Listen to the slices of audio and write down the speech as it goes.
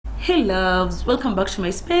Hey loves, welcome back to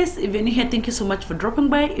my space. If you're new here, thank you so much for dropping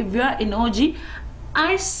by. If you are in OG,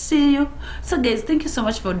 I see you. So guys, thank you so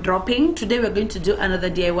much for dropping. Today we're going to do another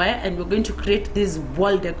DIY and we're going to create this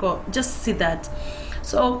wall decor. Just see that.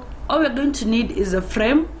 So all we're going to need is a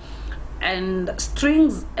frame and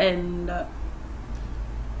strings and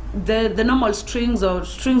the normal strings or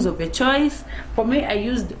strings of your choice. For me,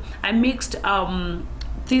 I mixed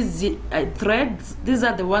these threads. These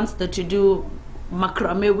are the ones that you do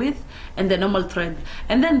macrame with, and the normal thread.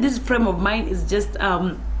 And then this frame of mine is just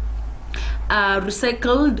a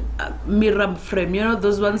recycled mirror frame, you know,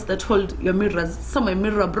 those ones that hold your mirrors. So my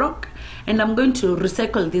mirror broke and I'm going to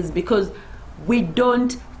recycle this because we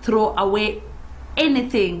don't throw away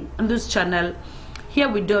anything on this channel. Here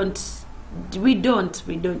we recycle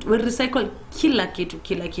kila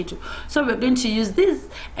kitu. So we're going to use this,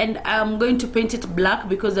 and I'm going to paint it black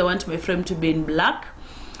because I want my frame to be in black.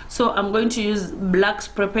 So I'm going to use black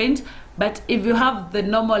spray paint, but if you have the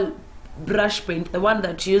normal brush paint, the one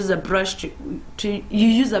that you use a brush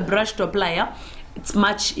to apply, it's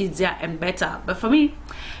much easier and better. But for me,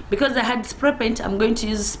 because I had spray paint, I'm going to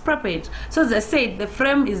use spray paint. So as I said, the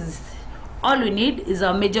frame is all we need, is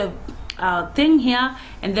our major thing here,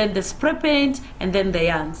 and then the spray paint, and then the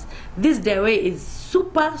yarns. This DIY is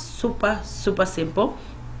super simple.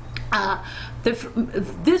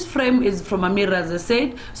 This frame is from a mirror, as I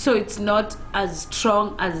said, so it's not as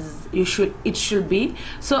strong as it should be.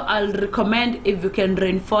 So I'll recommend if you can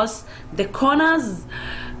reinforce the corners,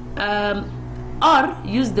 or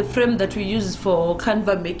use the frame that we use for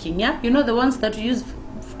canvas making. Yeah, you know, the ones that we use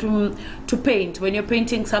to paint when you're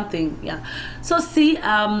painting something. Yeah, so see,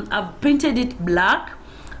 I've painted it black.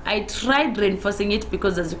 I tried reinforcing it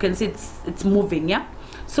because, as you can see, it's moving. Yeah,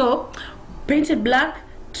 so painted black.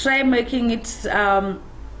 Try making it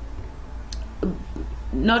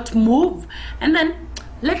not move, and then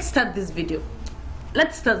let's start this video.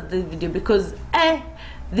 Because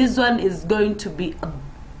this one is going to be a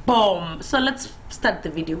bomb. So let's start the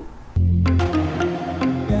video.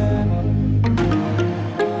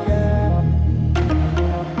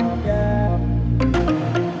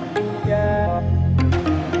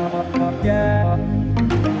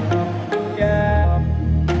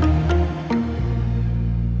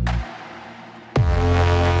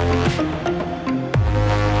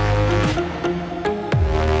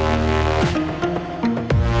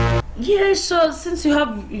 Yeah, so since you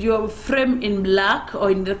have your frame in black or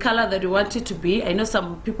in the color that you want it to be, I know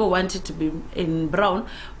some people want it to be in brown.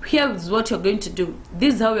 Here is what you're going to do.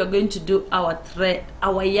 This is how we're going to do our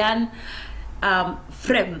yarn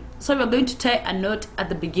frame. So we're going to tie a knot at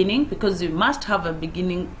the beginning, because you must have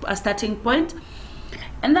a starting point,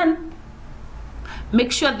 and then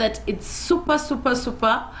make sure that it's super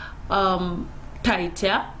tight,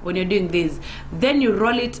 yeah, when you're doing this. Then you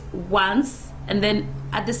roll it once, and then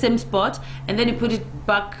at the same spot, and then you put it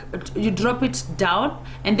back, you drop it down,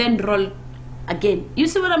 and then roll again. You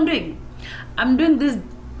see what I'm doing? I'm doing this,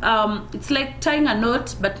 it's like tying a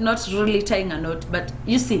knot, but not really tying a knot. But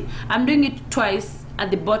you see, I'm doing it twice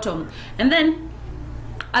at the bottom, and then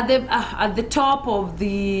at the top of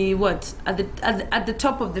the at the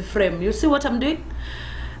top of the frame. You see what I'm doing?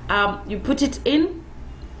 You put it in,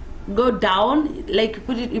 go down, like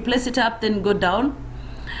you place it up, then go down,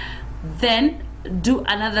 then do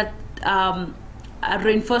another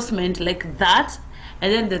reinforcement like that,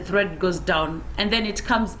 and then the thread goes down, and then it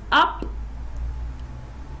comes up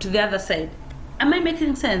to the other side. Am I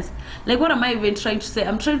making sense? Like, what am I even trying to say?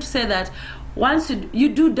 I'm trying to say that once you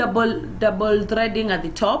do double threading at the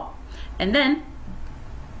top, and then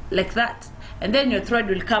like that, and then your thread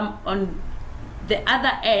will come on the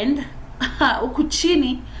other end huku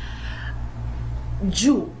chini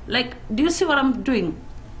juu. Like, do you see what I'm doing?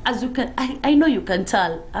 As you can, I know you can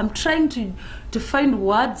tell, I'm trying to find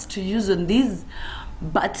words to use on these,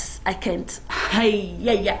 but I can't.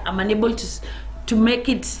 I'm unable to make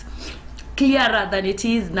it clearer than it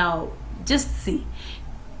is now. Just see.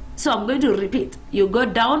 So I'm going to repeat. You go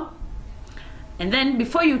down, and then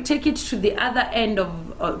before you take it to the other end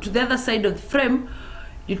of to the other side of the frame,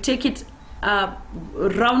 you take it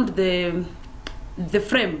around the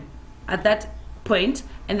frame at that point,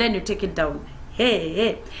 and then you take it down.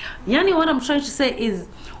 Hey. Yani, what I'm trying to say is,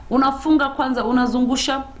 unafunga kwanza,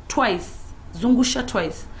 unazungusha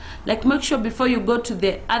twice. Like, make sure before you go to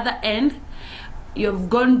the other end, you've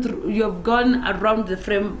gone around the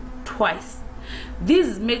frame twice.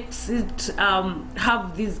 This makes it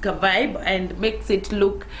have this vibe and makes it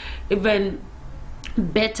look even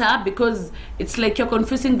better, because it's like you're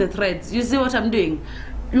confusing the threads. You see what I'm doing?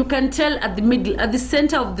 you can tell at the middle, at the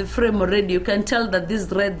center of the frame already, you can tell that these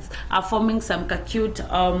threads are forming some cute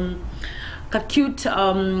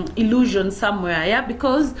illusion somewhere, yeah,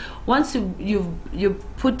 because once you've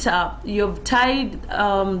tied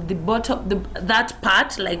the bottom, that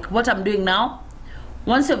part, like what I'm doing now.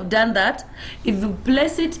 Once you've done that, if you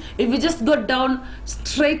place it, if you just go down,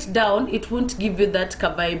 straight down, it won't give you that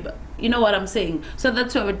vibe. You know what I'm saying? So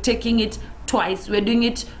that's why we're taking it twice. We're doing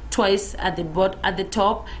it twice at the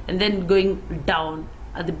top, and then going down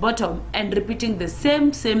at the bottom and repeating the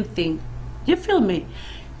same thing. You feel me?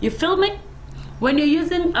 You feel me? When you're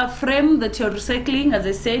using a frame that you're recycling, as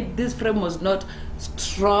I said, this frame was not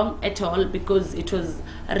strong at all because it was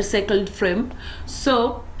a recycled frame.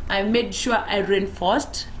 So I made sure I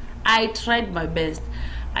reinforced. I tried my best.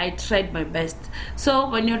 So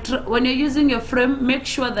when you're using your frame, make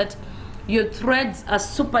sure that your threads are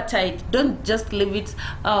super tight. Don't just leave it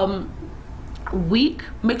weak.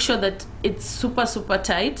 Make sure that it's super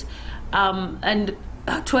tight. And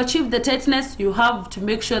to achieve the tightness, you have to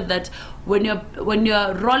make sure that when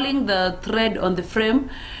you're rolling the thread on the frame,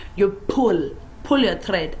 you pull your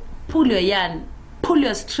thread, pull your yarn, pull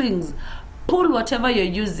your strings, pull whatever you're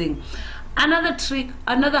using. Another trick,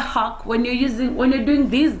 another hack, when you're doing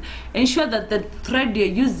this, ensure that the thread you're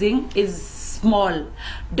using is small.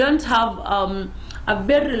 Don't have a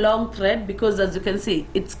very long thread, because as you can see,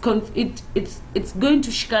 it's going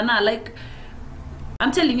to shikana. Like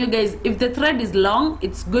I'm telling you guys, if the thread is long,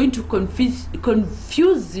 it's going to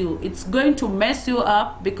confuse you. It's going to mess you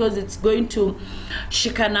up because it's going to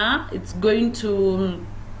shikana. It's going to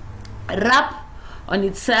wrap on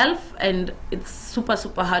itself, and it's super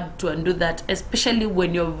hard to undo that, especially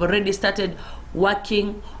when you've already started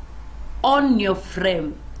working on your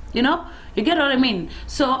frame. You know, you get what I mean?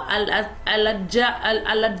 So I'll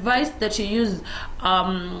advise that you use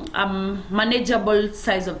a manageable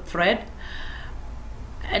size of thread,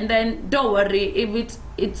 and then don't worry if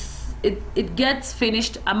it gets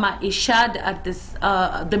finished ishad at this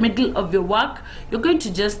the middle of your work. You're going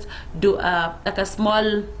to just do like a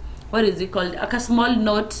small, what is it called, like a small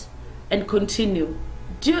knot, and continue.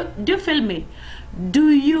 Do you feel me? Do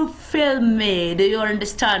you feel me? Do you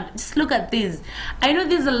understand? Just look at this. I know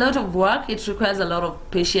there's a lot of work. It requires a lot of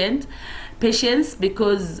patience,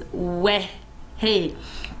 because hey,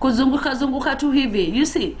 kuzunguka tu hivi. You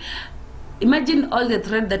see, imagine all the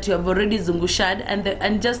thread that you have already zungushad,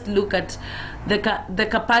 and just look at the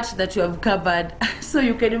part that you have covered. So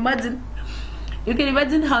you can imagine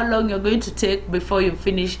how long you're going to take before you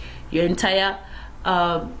finish your entire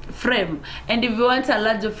frame. And if you want a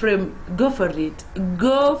larger frame, go for it.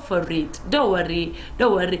 Don't worry.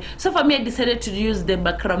 So for me, I decided to use the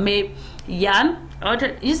macrame yarn.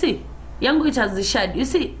 You see, yangu, it has the shade. You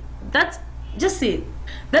see, that's the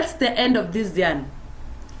end of this yarn.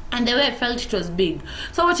 And the way I felt it was big.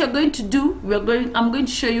 So what you're going to do, I'm going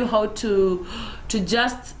to show you how to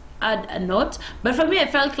just add a knot. But for me, I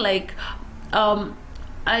felt like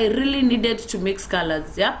I really needed to mix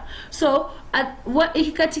colors, yeah. So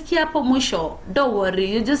ikikatikia hapo mwisho, don't worry,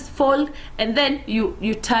 you just fold, and then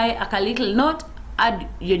you tie a little knot, add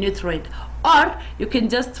your new thread, or you can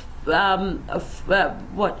just funga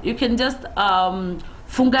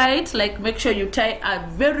it, like make sure you tie a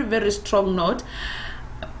very strong knot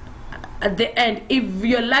at the end. If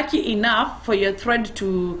you're lucky enough for your thread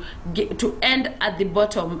to end at the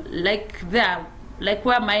bottom, like there, like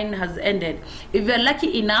where mine has ended, if you're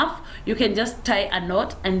lucky enough, you can just tie a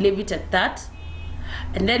knot and leave it at that,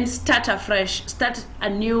 and then start a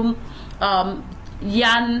new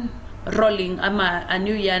yarn rolling, a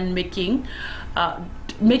new yarn making,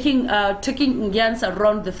 taking yarns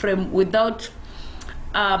around the frame without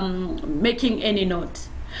making any knot.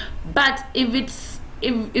 But if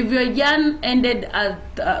your yarn ended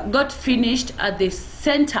got finished at the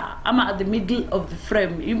center, at the middle of the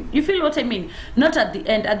frame, you feel what I mean? Not at the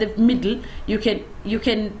end, at the middle, you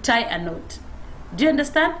can tie a knot. Do you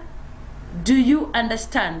understand? Do you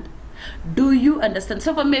understand?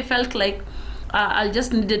 So for me, I felt like I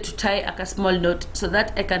just needed to tie a small knot so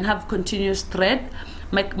that I can have continuous thread.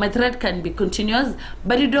 My thread can be continuous,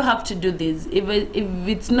 but you don't have to do this. If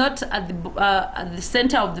it's not at the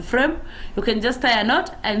center of the frame, you can just tie a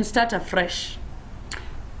knot and start afresh.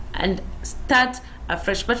 But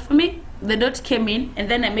for me, the knot came in,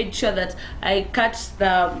 and then I made sure that I cut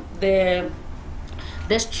the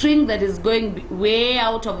string that is going way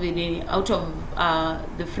out of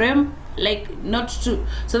the frame, like not to,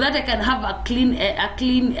 so that I can have a clean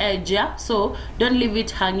edge, yeah? So don't leave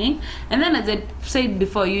it hanging. And then, as I said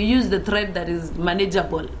before, you use the thread that is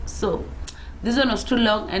manageable. So this one was too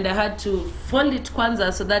long, and I had to fold it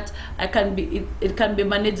kwanza so that it can be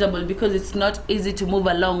manageable, because it's not easy to move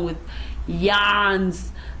along with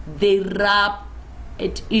yarns. They wrap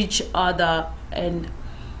at each other, and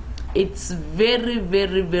it's very,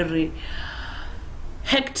 very, very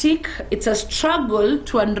hectic. It's a struggle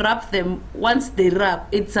to unwrap them. Once they wrap,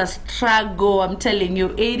 it's a struggle. I'm telling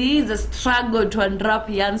you, it is a struggle to unwrap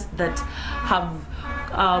yarns that have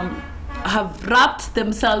wrapped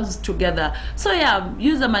themselves together. So yeah,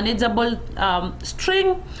 use a manageable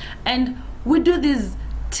string, and we do this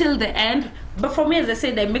till the end. But for me, as I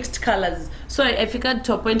said, I mixed colors, so I figured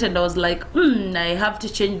to a point, and I was like, I have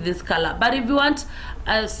to change this color. But if you want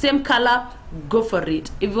same color, go for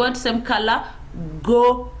it. If you want same color,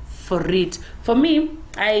 go for it. For me,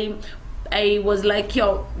 I was like,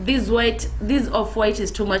 yo, this off-white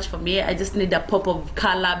is too much for me. I just need a pop of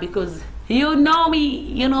color, because you know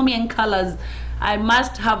me and colors. I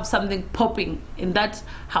must have something popping in that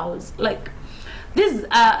house. Like this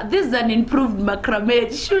is an improved macrame.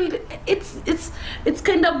 It's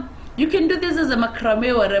kind of, you can do this as a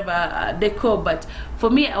macrame, whatever, decor. But for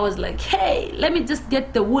me, I was like, hey, let me just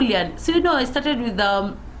get the wool yarn. So I started with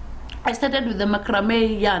the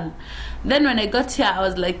macrame yarn. Then when I got here, I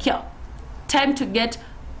was like, yo, time to get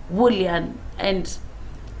wool yarn and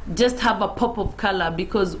just have a pop of color,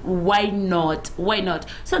 because why not?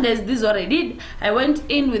 So guys, this is what I did. I went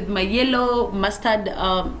in with my yellow mustard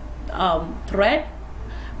thread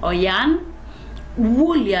or yarn,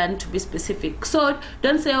 wool yarn to be specific. So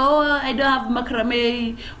don't say, oh, I don't have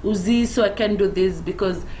macrame uzi, so I can do this,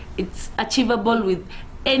 because it's achievable with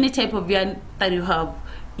any type of yarn that you have.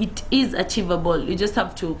 It is achievable. You just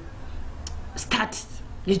have to start.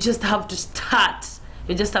 You just have to start.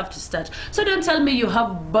 So don't tell me you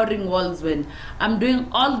have boring walls when I'm doing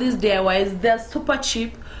all these DIYs. They're super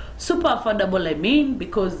cheap, super affordable, I mean,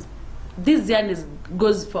 because this yarn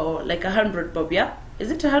goes for like 100 bob. Yeah, is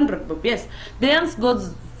it 100 bob? Yes, the yarn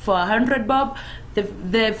goes for 100 bob.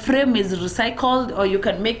 The frame is recycled, or you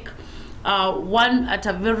can make one at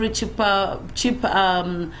a very cheap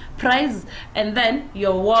price, and then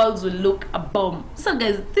your walls will look a bomb. So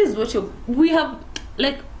guys, this is what we have.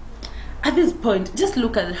 Like, at this point, just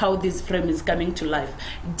look at how this frame is coming to life.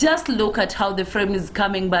 Just look at how the frame is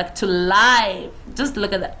coming back to life. Just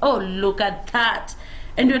look at that. Oh, look at that.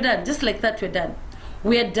 And we're done. Just like that,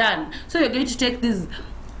 we're done. So you're going to take these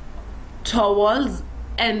towels,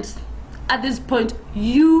 and at this point,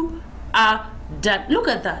 you are done. Look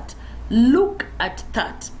at that. Look at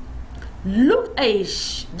that. Look,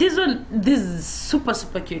 this is super,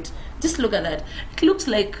 super cute. Just look at that. It looks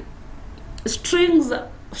like string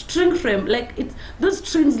frame. Like those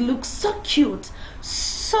strings look so cute,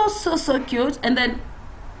 so cute. And then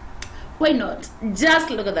why not just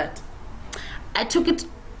look at that? I took it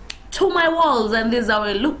to my walls, and this is how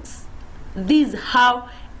it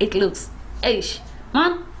looks.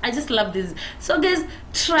 Man, I just love this. So guys,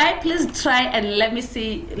 please try, and let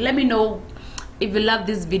me know if you love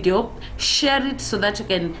this video. Share it so that you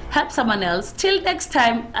can help someone else. Till next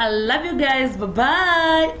time, I love you guys. Bye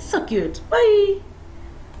bye. So cute. Bye.